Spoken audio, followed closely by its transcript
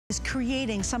is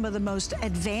creating some of the most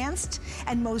advanced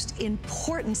and most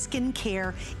important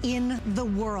skincare in the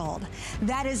world.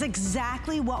 That is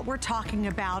exactly what we're talking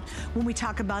about when we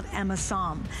talk about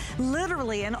Asam.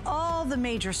 Literally in all the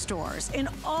major stores, in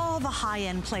all the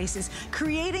high-end places,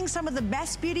 creating some of the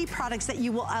best beauty products that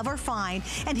you will ever find.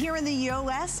 And here in the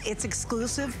US, it's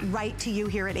exclusive right to you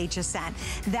here at HSN.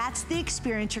 That's the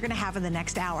experience you're gonna have in the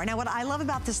next hour. Now, what I love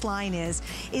about this line is,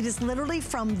 it is literally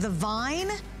from the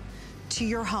vine to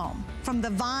your home, from the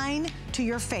vine to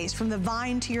your face, from the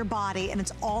vine to your body, and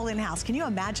it's all in-house. Can you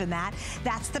imagine that?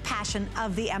 That's the passion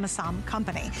of the Asam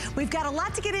company. We've got a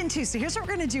lot to get into, so here's what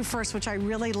we're gonna do first, which I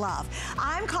really love.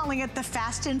 I'm calling it the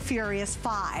Fast and Furious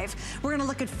 5. We're gonna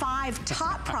look at 5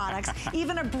 top products,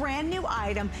 even a brand new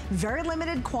item, very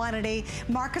limited quantity.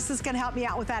 Marcus is gonna help me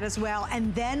out with that as well,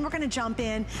 and then we're gonna jump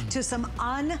in to some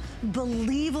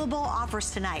unbelievable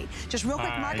offers tonight. Just real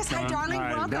quick, Marcus, hi darling,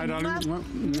 welcome. Hi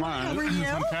darling. How are you?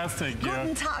 Fantastic.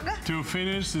 Guten Tag. To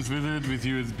finish this visit with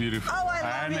you is beautiful. Oh,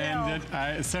 I love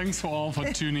you. Thanks for all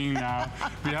for tuning in now.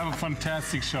 We have a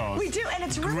fantastic show. We do, and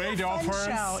it's really great a fun offers.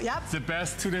 show. Yep. The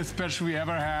best today's special we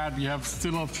ever had. We have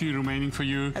still a few remaining for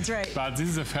you. That's right. But this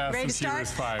is a Fast Ready and to start?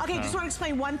 Furious 5. Okay, now. just want to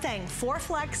explain one thing. 4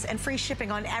 flex and free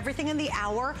shipping on everything in the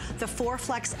hour. The 4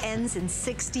 flex ends in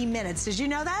 60 minutes. Did you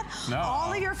know that? No.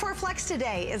 All of your 4 flex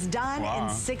today is done in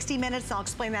 60 minutes. I'll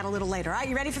explain that a little later. All right,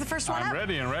 you ready for the first one? I'm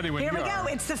ready and ready when you are. Here we go.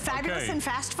 It's the Fabulous and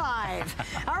Fast 5.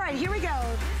 All right, here we go.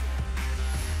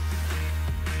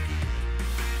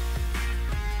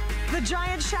 The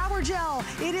Giant Shower Gel.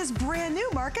 It is brand new,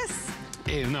 Marcus.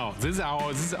 No, this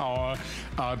is our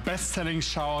best-selling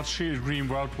shower cream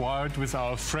worldwide, with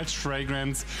our fresh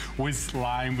fragrance, with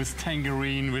lime, with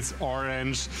tangerine, with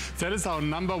orange. That is our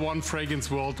 #1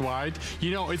 fragrance worldwide.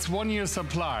 You know, it's 1 year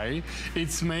supply.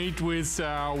 It's made with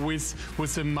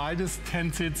the mildest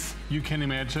tints you can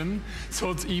imagine.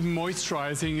 So it's even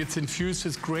moisturizing. It's infused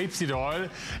with grapeseed oil,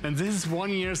 and this is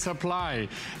 1 year supply.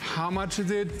 How much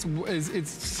is it?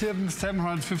 It's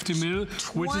 750 ml,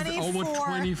 which is over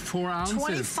 24 ounces.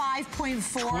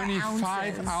 25.4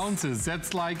 25 ounces.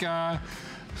 That's like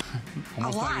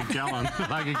almost like a gallon,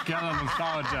 like a gallon of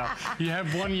shower gel. You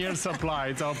have 1 year supply.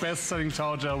 It's our best-selling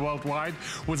shower gel worldwide,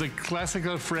 with a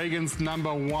classical fragrance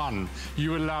 #1.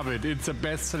 You will love it. It's the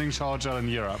best-selling shower gel in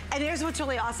Europe. And here's what's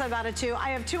really awesome about it too. I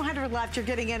have 200 left. You're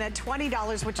getting in at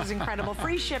 $20, which is incredible.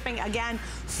 Free shipping. Again,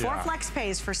 4 flex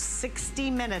pays for 60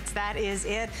 minutes. That is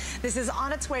it. This is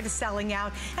on its way to selling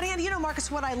out. And again, you know, Marcus,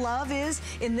 what I love is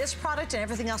in this product and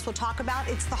everything else we'll talk about,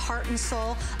 it's the heart and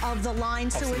soul of the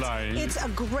line. So it's a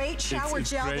great shower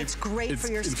gel that's great for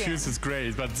your skin. Infused is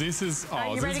great, but this is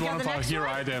this is one of our hero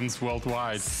items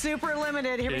worldwide. Super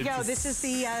limited. Here we go. This is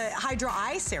the Hydro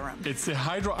Eye Serum. It's the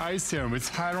Hydro Eye Serum. It's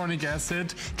hyaluronic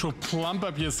acid to plump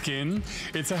up your skin.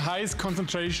 It's the highest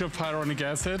concentration of hyaluronic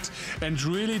acid and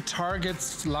really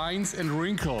targets lines and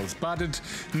wrinkles. But it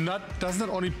does not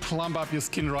only plump up your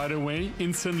skin right away,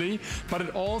 instantly, but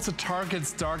it also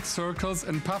targets dark circles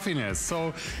and puffiness.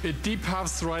 So it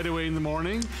depuffs right away in the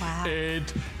morning. Wow.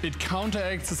 It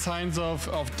counteracts the signs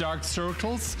of dark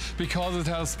circles, because it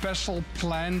has a special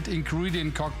plant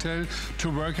ingredient cocktail to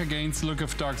work against the look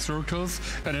of dark circles,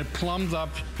 and it plumps up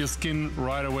your skin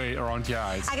right away around your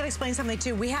eyes. I gotta explain something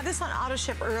too. We had this on auto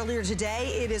ship earlier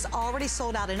today. It is already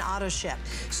sold out in auto ship.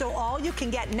 So all you can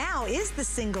get now is the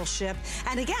single ship.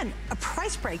 And again, a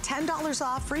price break, $10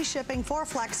 off, free shipping, 4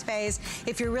 flex pays.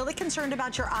 If you're really concerned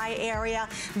about your eye area,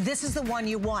 this is the one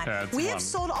you want. We have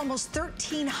sold almost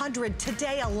 1,300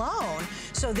 today alone.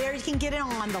 So there you can get it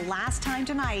on the last time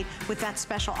tonight with that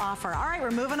special offer. All right,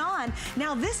 we're moving on.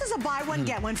 Now this is a buy one,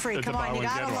 get one free. Come on, you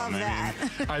gotta love that.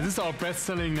 This is our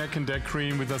best-selling neck and deck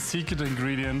cream with a secret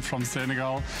ingredient from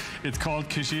Senegal. It's called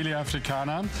Kigelia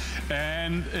africana.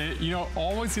 And you know,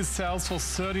 always it sells for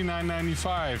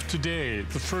 $39.95. Today,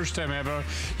 the first time ever,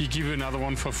 you give you another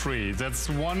one for free. That's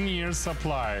 1 year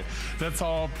supply. That's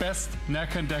our best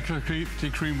neck and deck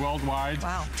cream worldwide.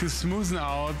 Wow. To smoothen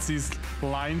out these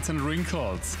lines and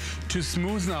wrinkles, to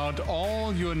smoothen out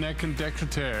all your neck and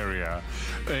decollete area.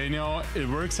 You know, it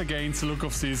works against the look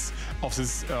of these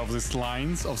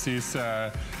lines, of these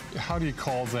how do you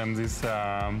call them? These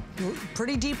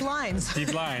pretty deep lines.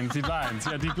 Deep lines, deep lines.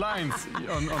 Yeah, deep lines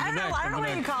on the neck. I don't know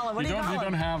what you call it. What do you call it? You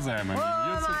don't have them.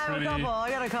 I mean, I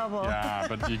got a couple. Yeah,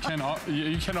 but you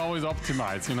can always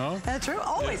optimize, you know? That's true,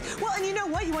 always. Yeah. Well, and you know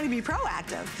what? You want to be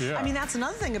proactive. Yeah. I mean, that's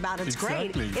another thing about it. It's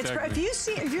great.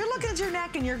 If you're looking at your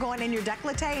neck and you're going in your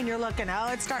décolleté and you're looking, oh,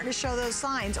 it's starting to show those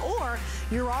signs, or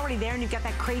you're already there and you've got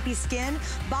that crepey skin,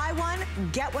 buy one,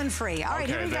 get one free. All right,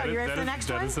 here we go. You ready for the next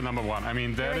one? That is the #1. I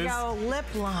mean, that we go, lip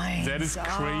lines. That is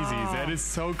crazy. That is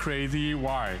so crazy.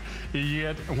 Why? You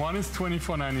get, one is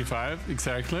 $24.95,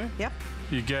 exactly. Yep.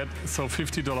 You get, so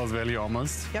 $50 value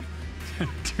almost. Yep.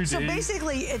 So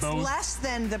basically, it's less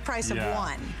than the price of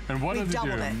one. And what We've does it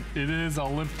doubled do? It is a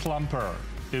lip plumper.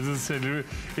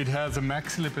 It has a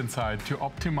maxi lip inside to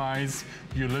optimize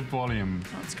your lip volume,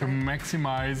 to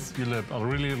maximize your lip, a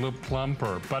really lip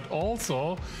plumper, but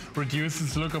also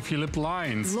reduces the look of your lip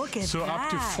lines. Look at that. So up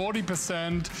to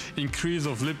 40% increase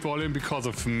of lip volume because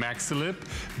of maxi lip,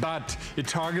 but it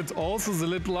targets also the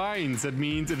lip lines. That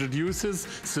means it reduces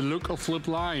the look of lip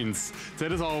lines.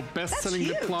 That is our best-selling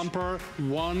lip plumper,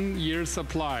 1 year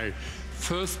supply.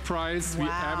 First price we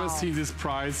ever see this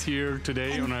price here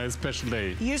today on a special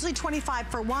day. Usually 25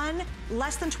 for one,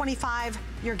 less than 25,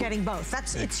 you're getting both.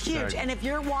 It's huge. And if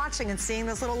you're watching and seeing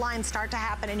those little lines start to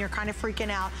happen and you're kind of freaking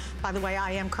out, by the way,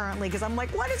 I am currently, because I'm like,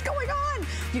 what is going on?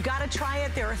 You got to try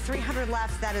it. There are 300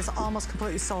 left. That is almost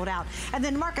completely sold out. And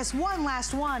then Marcus, one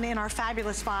last one in our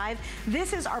fabulous 5.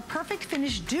 This is our Perfect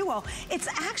Finish Duo. It's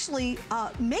actually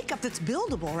makeup that's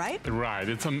buildable, right? Right.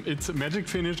 It's a Magic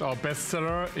Finish, our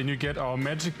bestseller, and you get our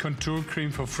Magic Contour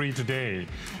Cream for free today.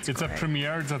 It's a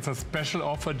premiere. That's a special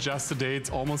offer just today. It's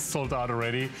almost sold out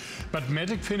already. But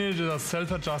Magic Finish is a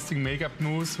self-adjusting makeup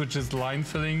mousse, which is line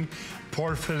filling,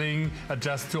 pore filling,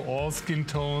 adjusts to all skin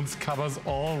tones, covers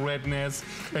all redness,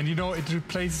 and you know, it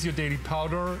replaces your daily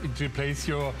powder, it replaces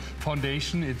your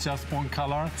foundation. It's just one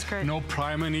color. No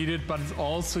primer needed, but it's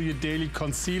also your daily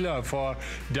concealer for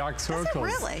dark circles. Is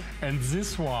it really? And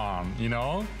this one, you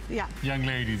know, young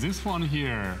lady, this one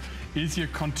here is your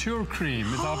contour cream.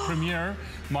 It's our premiere.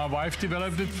 My wife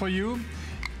developed it for you.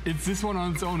 It's this one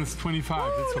on its own is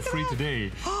 25. It's for free today.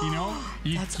 You know,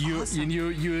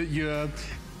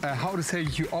 how to say,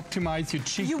 you optimize your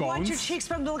cheekbones. You want your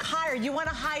cheekbones to look higher. You want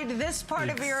to hide this part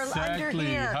of your under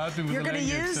here. You're going to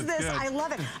use this. I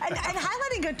love it. And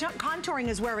highlighting and contouring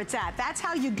is where it's at. That's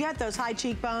how you get those high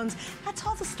cheekbones. That's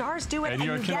how the stars do it. And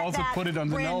you can also put it on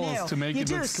the nose to make it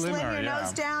look slimmer. Slim your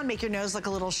nose down, make your nose look a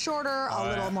little shorter, a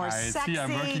little more sexy. See,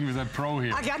 I'm working with a pro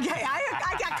here.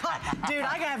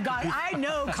 I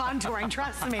know contouring,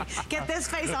 trust me. Get this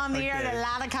face on the air, there's a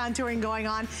lot of contouring going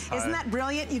on. Isn't that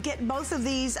brilliant? You get both of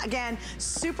these. Again,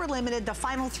 super limited, the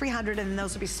final 300, and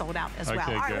those will be sold out as well.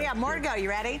 All right, we have more to go. You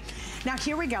ready? Now,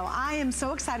 here we go. I am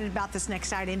so excited about this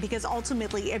next item because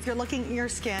ultimately, if you're looking at your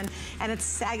skin and it's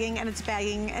sagging and it's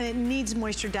bagging and it needs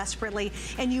moisture desperately,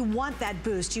 and you want that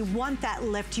boost, you want that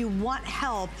lift, you want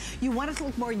help, you want it to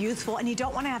look more youthful, and you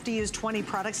don't want to have to use 20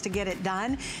 products to get it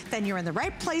done, then you're in the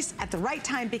right place at the right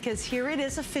time, because here it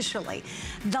is officially.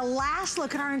 The last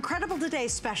look at our incredible Today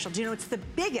special. Do you know it's the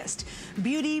biggest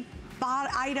beauty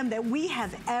item that we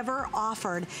have ever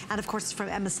offered, and of course it's from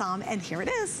Asam, and here it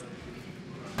is.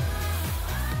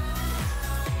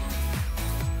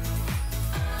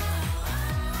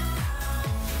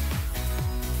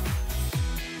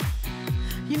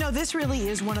 You know, this really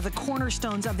is one of the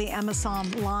cornerstones of the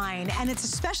Asam line, and it's a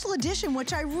special edition,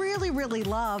 which I really, really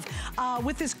love,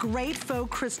 with this great faux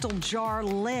crystal jar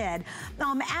lid.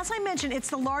 As I mentioned, it's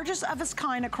the largest of its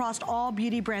kind across all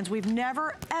beauty brands. We've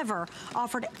never, ever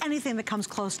offered anything that comes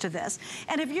close to this.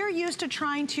 And if you're used to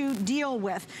trying to deal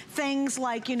with things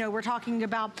like, you know, we're talking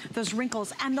about those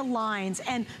wrinkles and the lines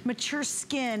and mature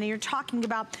skin, and you're talking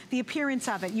about the appearance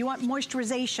of it, you want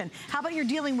moisturization. How about you're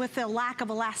dealing with the lack of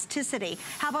elasticity?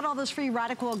 How about all those free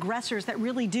radical aggressors that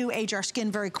really do age our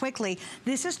skin very quickly?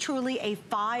 This is truly a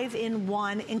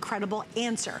 5-in-1 incredible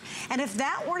answer. And if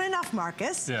that weren't enough,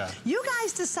 Marcus, you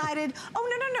guys decided,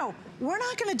 oh, no, we're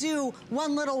not gonna do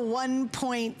one little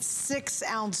 1.6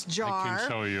 ounce jar. I can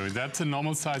show you. That's the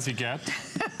normal size you get.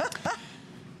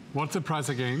 What's the price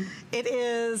again? It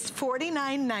is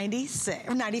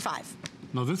 $49.95.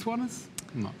 No, this one is?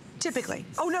 No. Typically.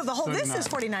 Oh no, the whole, this is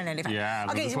 $49.95. Yeah.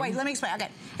 Okay, wait, let me explain. Okay,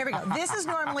 here we go. This is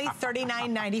normally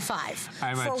 $39.95.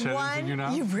 I'm challenging you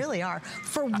now? You really are.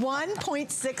 For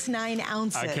 1.69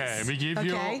 ounces. Okay, we give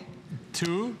you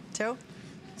 2,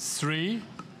 3,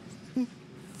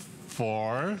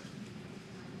 4,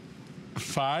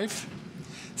 5,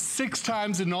 6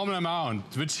 times the normal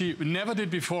amount, which he never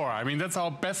did before. I mean, that's our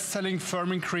best-selling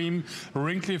firming cream,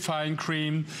 wrinkleifying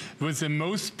cream, with the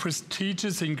most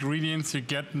prestigious ingredients you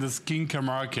get in the skincare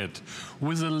market,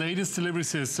 with the latest delivery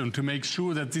system to make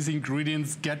sure that these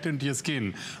ingredients get into your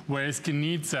skin, where your skin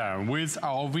needs them, with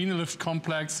our Venolift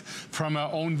complex from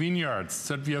our own vineyards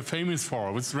that we are famous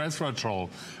for, with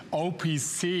resveratrol,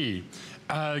 OPC,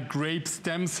 grape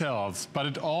stem cells, but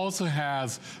it also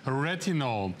has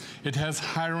retinol, it has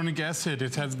hyaluronic acid,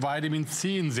 it has vitamin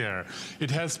C in there,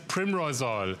 it has primrose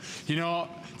oil. You know,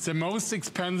 the most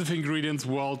expensive ingredients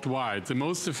worldwide, the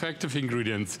most effective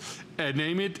ingredients,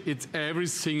 name it, it's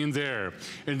everything in there.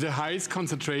 In the highest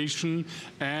concentration,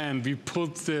 and we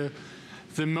put the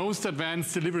most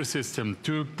advanced delivery system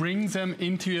to bring them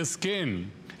into your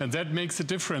skin. And that makes a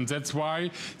difference. That's why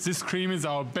this cream is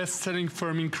our best-selling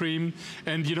firming cream.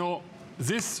 And you know,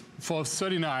 this for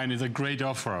 $39 is a great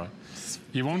offer.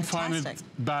 You won't find it,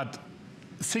 but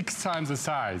 6 times the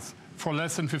size for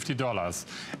less than $50.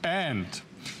 And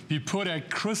we put a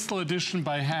crystal edition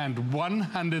by hand,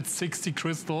 160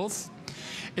 crystals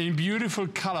in beautiful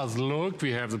colors. Look,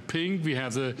 we have the pink, we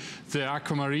have the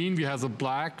aquamarine, we have the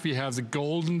black, we have the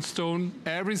golden stone,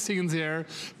 everything in there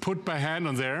put by hand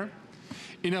on there.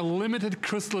 In a limited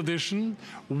crystal edition,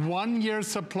 1 year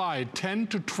supply, 10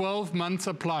 to 12 month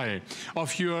supply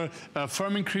of your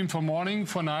firming cream for morning,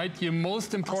 for night, your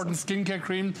most important skincare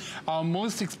cream, our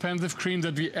most expensive cream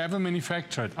that we ever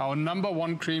manufactured, our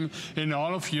 #1 cream in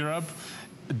all of Europe.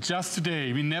 Just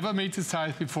today, we never made this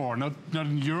size before, not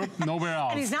in Europe, nowhere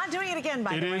else. And he's not doing it again,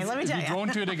 by the way, let me tell you. We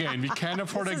won't do it again, we can't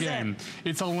afford it again.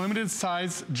 It's a limited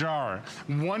size jar,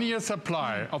 1 year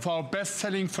supply of our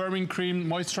best-selling firming cream,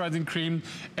 moisturizing cream,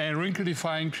 and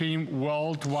wrinkle-defying cream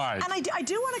worldwide. And I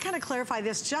do want to kind of clarify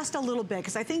this just a little bit,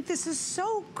 because I think this is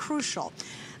so crucial.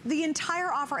 The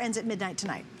entire offer ends at midnight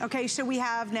tonight, okay? So we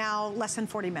have now less than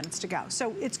 40 minutes to go.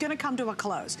 So it's gonna come to a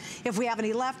close. If we have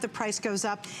any left, the price goes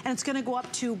up, and it's gonna go up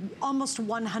to almost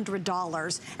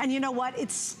 $100. And you know what?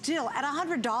 It's still, at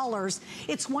 $100,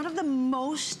 it's one of the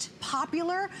most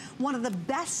popular, one of the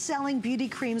best-selling beauty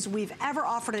creams we've ever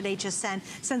offered at HSN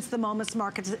since the moment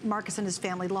Marcus and his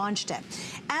family launched it.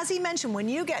 As he mentioned, when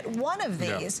you get one of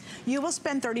these, you will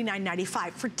spend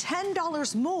 $39.95. For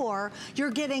 $10 more,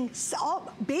 you're getting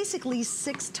basically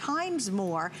 6 times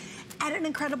more at an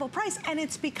incredible price. And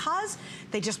it's because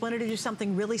they just wanted to do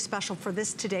something really special for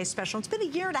this today's special. It's been a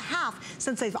year and a half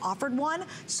since they've offered one,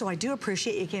 so I do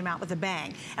appreciate you came out with a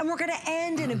bang. And we're gonna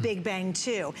end in a big bang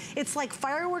too. It's like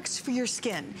fireworks for your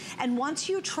skin. And once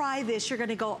you try this, you're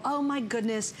gonna go, oh my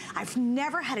goodness, I've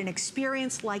never had an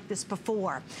experience like this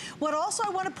before. What also I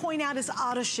wanna point out is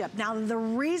auto ship. Now the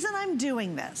reason I'm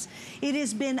doing this, it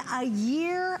has been a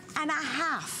year and a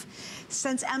half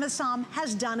since Asam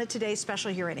has done it today,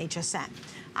 special here at HSN.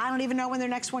 I don't even know when their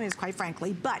next one is, quite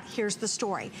frankly, but here's the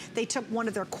story. They took one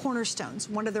of their cornerstones,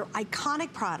 one of their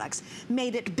iconic products,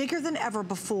 made it bigger than ever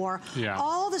before,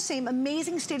 all the same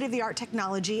amazing state-of-the-art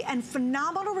technology and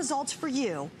phenomenal results for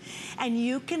you, and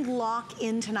you can lock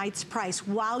in tonight's price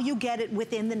while you get it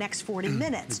within the next 40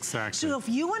 minutes. Exactly. So if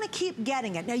you want to keep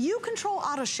getting it, now you control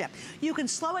auto ship. You can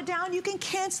slow it down, you can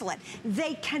cancel it.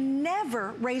 They can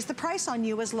never raise the price on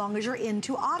you as long as you're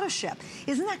into auto ship.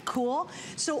 Isn't that cool?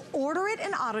 So order it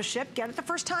in auto ship, get it the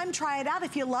first time, try it out.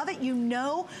 If you love it, you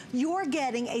know you're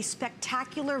getting a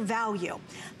spectacular value.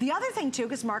 The other thing too,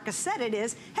 because Marcus said it,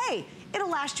 is, hey, it'll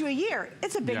last you a year.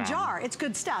 It's a big jar, it's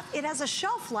good stuff. It has a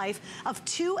shelf life of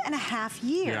 2.5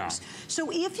 years. So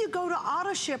if you go to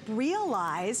auto ship,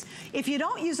 realize if you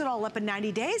don't use it all up in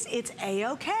 90 days, it's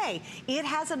a-okay. It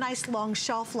has a nice long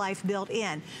shelf life built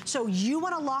in. So you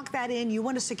wanna lock that in, you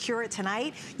wanna secure it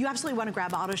tonight, you absolutely wanna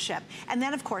grab auto ship. And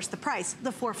then of course the price,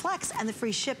 the 4 flex and the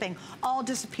free shipping all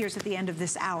disappears at the end of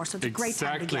this hour. So it's a great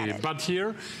time to get it. But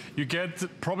here you get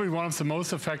probably one of the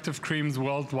most effective creams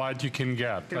worldwide you can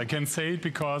get. I can say it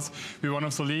because we're one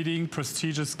of the leading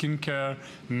prestigious skincare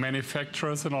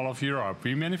manufacturers in all of Europe.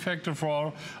 We manufacture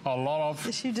for a lot of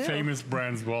famous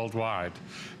brands worldwide.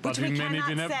 Which we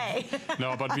cannot say.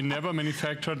 No, but we never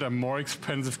manufactured a more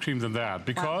expensive cream than that,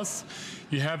 because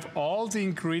you have all the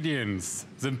ingredients,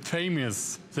 the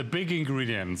famous, the big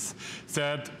ingredients,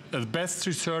 that the best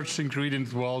researched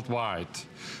ingredients worldwide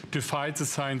to fight the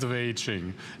signs of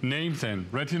aging. Name them: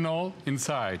 retinol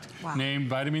inside, name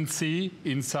vitamin C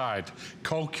inside,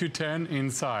 CoQ10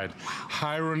 inside,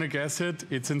 hyaluronic acid,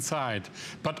 it's inside.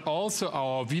 But also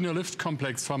our Venolift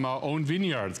complex from our own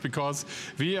vineyards, because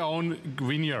we own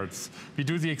vineyards. We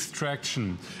do the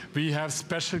extraction. We have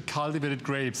special cultivated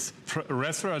grapes.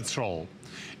 Resveratrol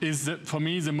is, for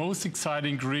me, the most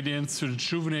exciting ingredient to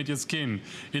rejuvenate your skin.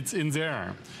 It's in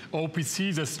there.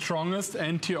 OPC, the strongest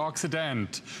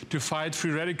antioxidant to fight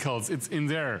free radicals, it's in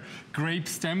there. Grape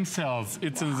stem cells,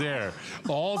 it's in there.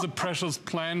 All the precious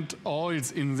plant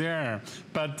oils in there.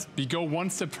 But we go one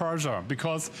step further,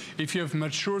 because if you have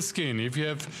mature skin, if you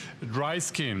have dry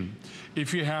skin,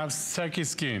 if you have saggy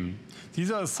skin,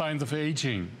 these are signs of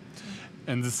aging.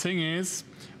 And the thing is,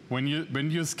 when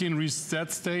your skin reaches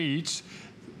that stage,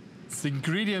 the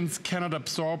ingredients cannot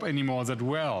absorb anymore that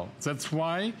well. That's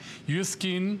why your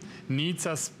skin needs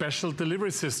a special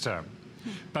delivery system.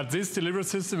 But this delivery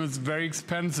system is very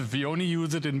expensive. We only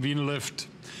use it in VeneLift.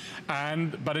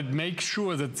 But it makes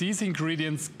sure that these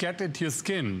ingredients get into your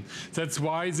skin. That's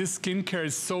why this skincare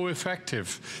is so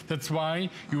effective. That's why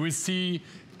you will see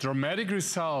dramatic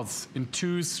results in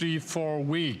 2, 3, 4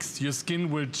 weeks. Your skin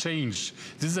will change.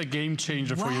 This is a game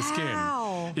changer for your skin.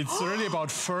 It's really about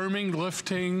firming,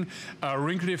 lifting,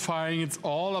 wrinkle defying. It's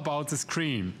all about this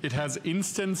cream. It has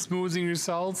instant smoothing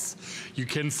results. You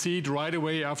can see it right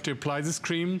away after you apply this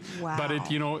cream. But it,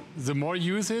 you know, the more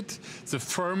you use it, the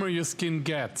firmer your skin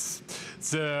gets,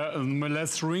 the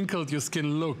less wrinkled your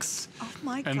skin looks. Oh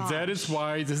my gosh. And that is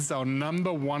why this is our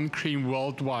 #1 cream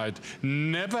worldwide.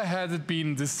 Never has it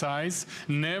been this size,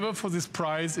 never for this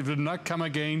price. It will not come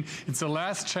again. It's the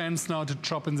last chance now to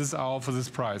shop in this hour for this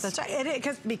price. That's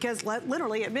right, because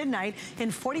literally at midnight,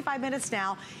 in 45 minutes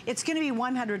now, it's gonna be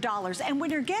 $100. And when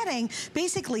you're getting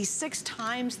basically 6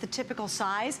 times the typical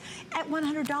size, at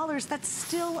 $100, that's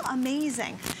still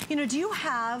amazing. You know, do you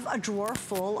have a drawer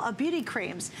full of beauty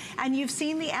creams, and you've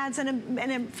seen the ads in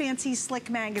a fancy slick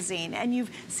magazine, and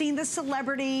you've seen the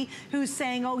celebrity who's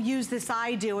saying, oh, use this,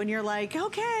 I do, and you're like,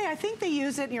 okay, I think they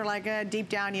use it, and you're like, deep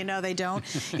down, you know they don't.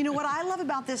 You know, what I love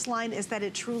about this line is that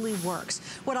it truly works.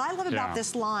 What I love about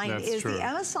this line is the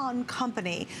Asam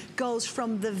company goes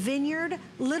from the vineyard,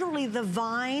 literally the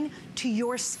vine, to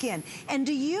your skin. And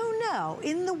do you know,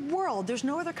 in the world, there's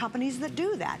no other companies that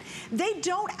do that. They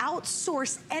don't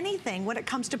outsource anything when it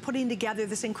comes to putting together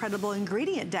this incredible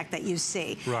ingredient deck that you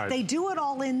see. Right. They do it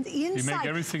all inside. We make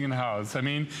everything in-house. I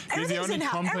mean, we're the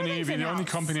only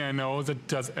company I know that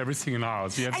does everything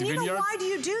in-house. And you know, why do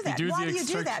you do that? Why do you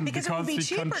do that? Because it would be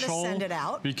cheaper to send it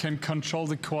out. We can control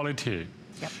the quality.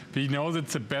 Yep. We know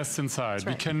that's the best inside.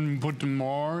 Right. We can put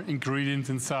more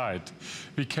ingredients inside.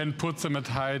 We can put them at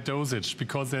higher dosage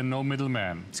because there are no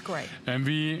middlemen. It's great. And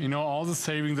we, you know, all the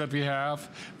savings that we have,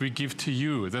 we give to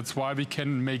you. That's why we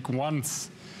can make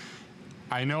once.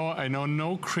 I know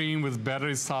no cream with better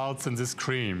results than this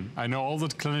cream. I know all the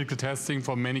clinical testing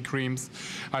for many creams.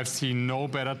 I've seen no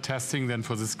better testing than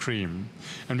for this cream.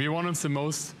 And we're one of the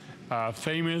most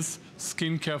famous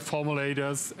skincare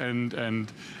formulators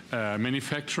and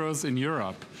manufacturers in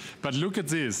Europe. But look at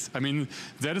this. I mean,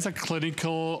 that is a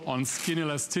clinical on skin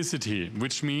elasticity,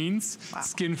 which means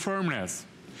skin firmness.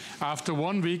 After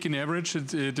 1 week, in average,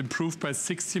 it improved by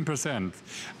 16%.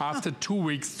 After 2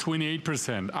 weeks,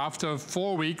 28%. After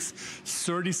 4 weeks,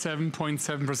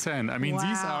 37.7%. I mean,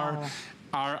 these are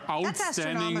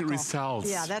outstanding results.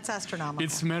 Yeah, that's astronomical.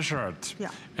 It's measured. Yeah.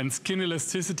 And skin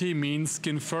elasticity means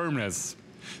skin firmness.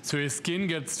 So your skin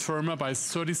gets firmer by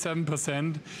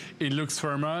 37%. It looks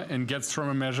firmer and gets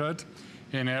firmer measured,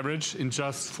 in average, in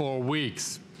just 4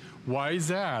 weeks. Why is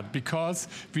that? Because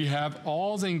we have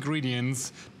all the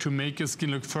ingredients to make your skin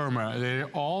look firmer. They're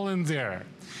all in there.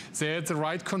 They have the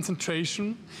right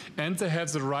concentration and they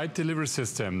have the right delivery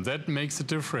system. That makes a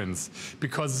difference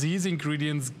because these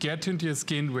ingredients get into your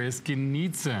skin where your skin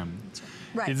needs them.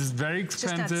 Right. It is very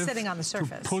expensive just not sitting on the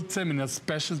surface. To put them in a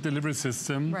special delivery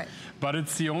system, but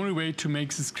it's the only way to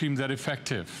make this cream that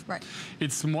effective. Right.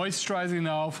 It's moisturizing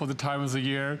now for the time of the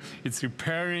year. It's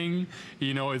repairing,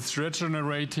 you know, it's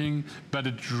regenerating, but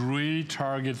it really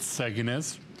targets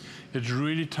sagginess. It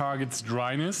really targets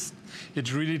dryness.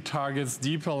 It really targets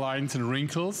deeper lines and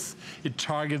wrinkles. It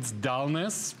targets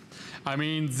dullness. I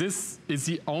mean, this is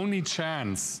the only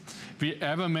chance we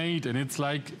ever made, and it's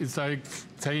like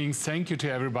saying thank you to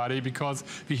everybody because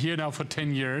we're here now for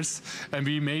 10 years and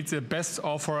we made the best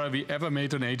offer we ever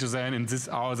made on HSN in this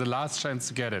hour, the last chance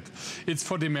to get it. It's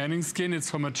for demanding skin,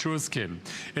 it's for mature skin.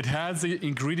 It has the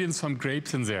ingredients from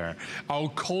grapes in there, our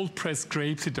cold pressed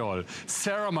grapeseed oil,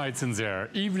 ceramides in there,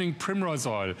 evening primrose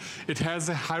oil. It has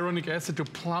a hyaluronic acid to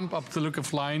plump up the look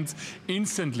of lines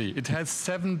instantly. It has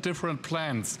 7 different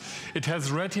plants. It has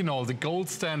retinol, the gold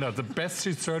standard, the best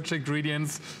research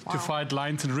ingredients to fight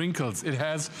lines and wrinkles. It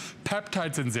has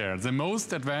peptides in there, the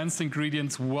most advanced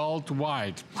ingredients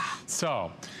worldwide.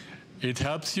 So it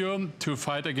helps you to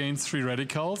fight against free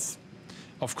radicals.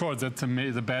 Of course, that's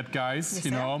the bad guys, yes,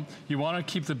 you know. You want to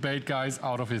keep the bad guys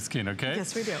out of your skin, okay?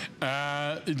 Yes, we do.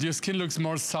 Your skin looks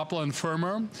more supple and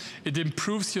firmer. It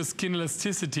improves your skin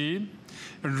elasticity.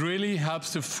 It really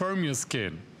helps to firm your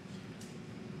skin.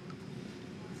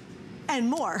 And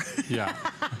more. Yeah.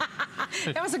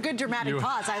 That was a good dramatic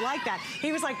pause. I like that.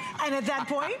 He was like, and at that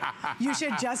point, you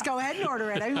should just go ahead and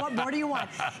order it. I mean, what more do you want?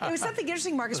 It was something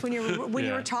interesting, Marcus, when you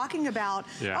were talking about,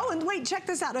 oh, and wait, check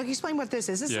this out. Okay, explain what this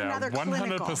is. This is another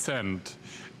clinical. 100%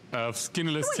 of skin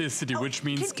elasticity, which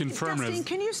means skin firmness, Dustin,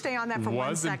 can you stay on that for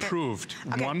 1 second? Was improved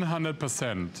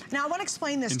 100%. Now I want to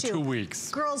explain this too. In 2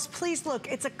 weeks. Girls, please look,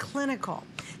 it's a clinical.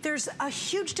 There's a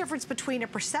huge difference between a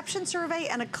perception survey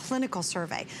and a clinical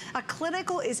survey. A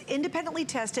clinical is independently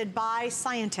tested by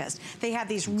scientists. They have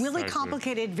these really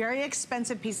complicated, very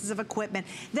expensive pieces of equipment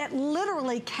that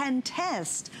literally can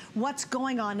test what's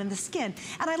going on in the skin.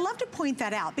 And I love to point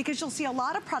that out because you'll see a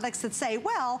lot of products that say,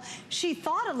 well, she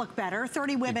thought it looked better.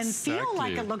 30 women feel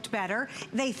like it looked better.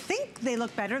 They think they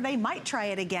look better. They might try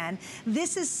it again.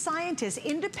 This is scientists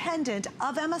independent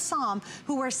of Asam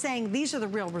who are saying these are the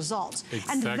real results.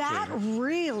 And that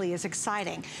really is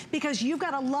exciting because you've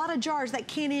got a lot of jars that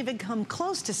can't even come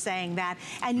close to saying that,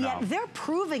 and yet they're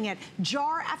proving it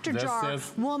jar after jar,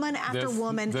 woman after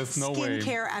woman,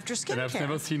 skincare after skincare. And I've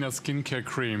never seen a skincare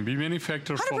cream. We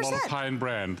manufacture for a lot of high-end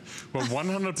brand. We're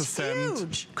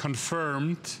 100%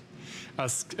 confirmed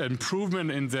as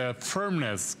improvement in their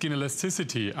firmness, skin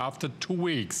elasticity after 2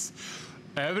 weeks.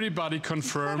 Everybody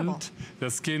confirmed the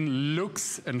skin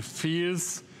looks and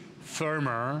feels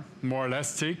firmer, more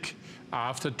elastic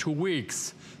after 2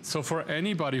 weeks. So for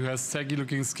anybody who has saggy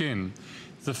looking skin,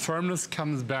 the firmness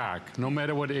comes back no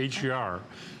matter what age you are.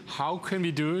 How can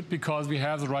we do it? Because we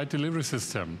have the right delivery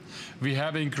system. We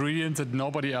have ingredients that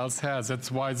nobody else has.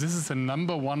 That's why this is the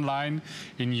 #1 line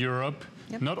in Europe.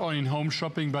 Not only in home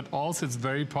shopping, but also it's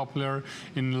very popular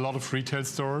in a lot of retail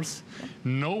stores.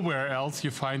 Nowhere else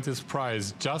you find this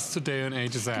price, just today on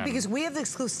HSN. Because we have the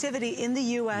exclusivity in the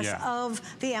US of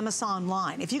the Asam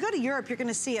line. If you go to Europe, you're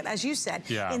gonna see it, as you said,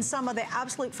 in some of the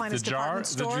absolute finest department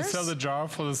stores. Did we sell the jar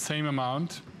for the same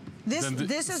amount?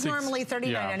 This is normally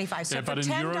 $39.95. So but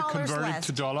for in euro converted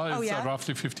to dollar, it's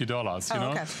roughly $50. You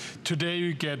know, today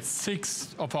you get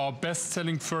 6 of our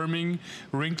best-selling firming,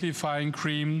 wrinkle-defying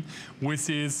cream with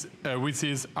this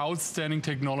outstanding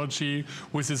technology,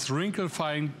 with this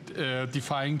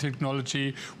wrinkle-defying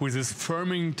technology, with this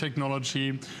firming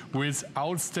technology, with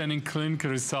outstanding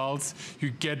clinical results. You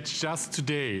get just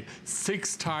today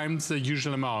 6 times the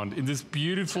usual amount in this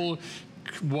beautiful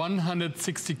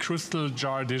 160 crystal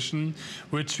jar edition,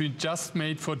 which we just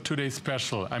made for today's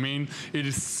special. I mean, it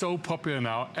is so popular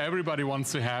now. Everybody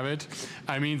wants to have it.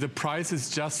 I mean, the price is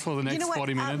just for the next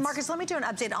 40 minutes. Marcus, let me do an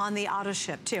update on the auto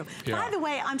ship too. By the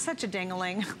way, I'm such a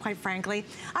dingling, quite frankly.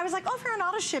 I was like, oh, for an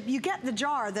auto ship, you get the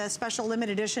jar, the special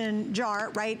limited edition jar,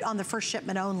 right, on the first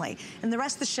shipment only. And the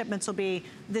rest of the shipments will be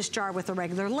this jar with a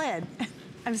regular lid.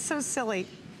 I'm so silly.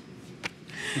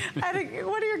 And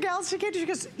one of your gals, she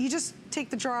goes, you just take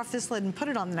the jar off this lid and put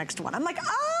it on the next one. I'm like,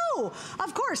 oh,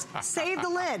 of course, save the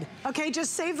lid. Okay,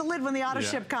 just save the lid when the auto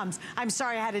ship comes. I'm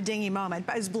sorry I had a dingy moment,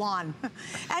 but it's blonde.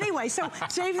 Anyway, so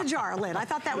save the jar lid. I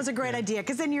thought that was a great idea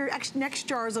because then your next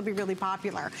jars will be really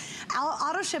popular.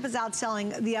 Auto ship is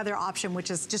outselling the other option,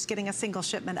 which is just getting a single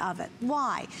shipment of it.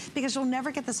 Why? Because you'll never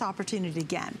get this opportunity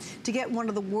again to get one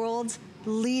of the world's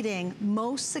leading,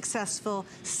 most successful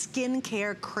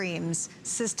skincare creams,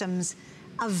 systems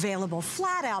available,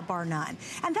 flat out, bar none.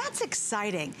 And that's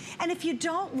exciting. And if you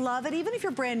don't love it, even if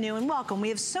you're brand new, and welcome, we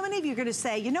have so many of you are gonna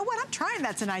say, you know what, I'm trying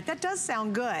that tonight, that does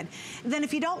sound good. Then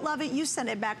if you don't love it, you send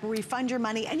it back, we'll refund your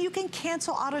money, and you can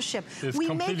cancel auto ship. It's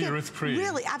completely risk-free.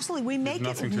 Really, absolutely, we make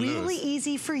it really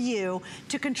easy for you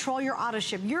to control your auto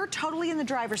ship. You're totally in the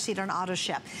driver's seat on auto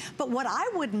ship. But what I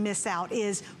wouldn't miss out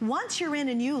is, once you're in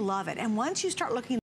and you love it, and once you start looking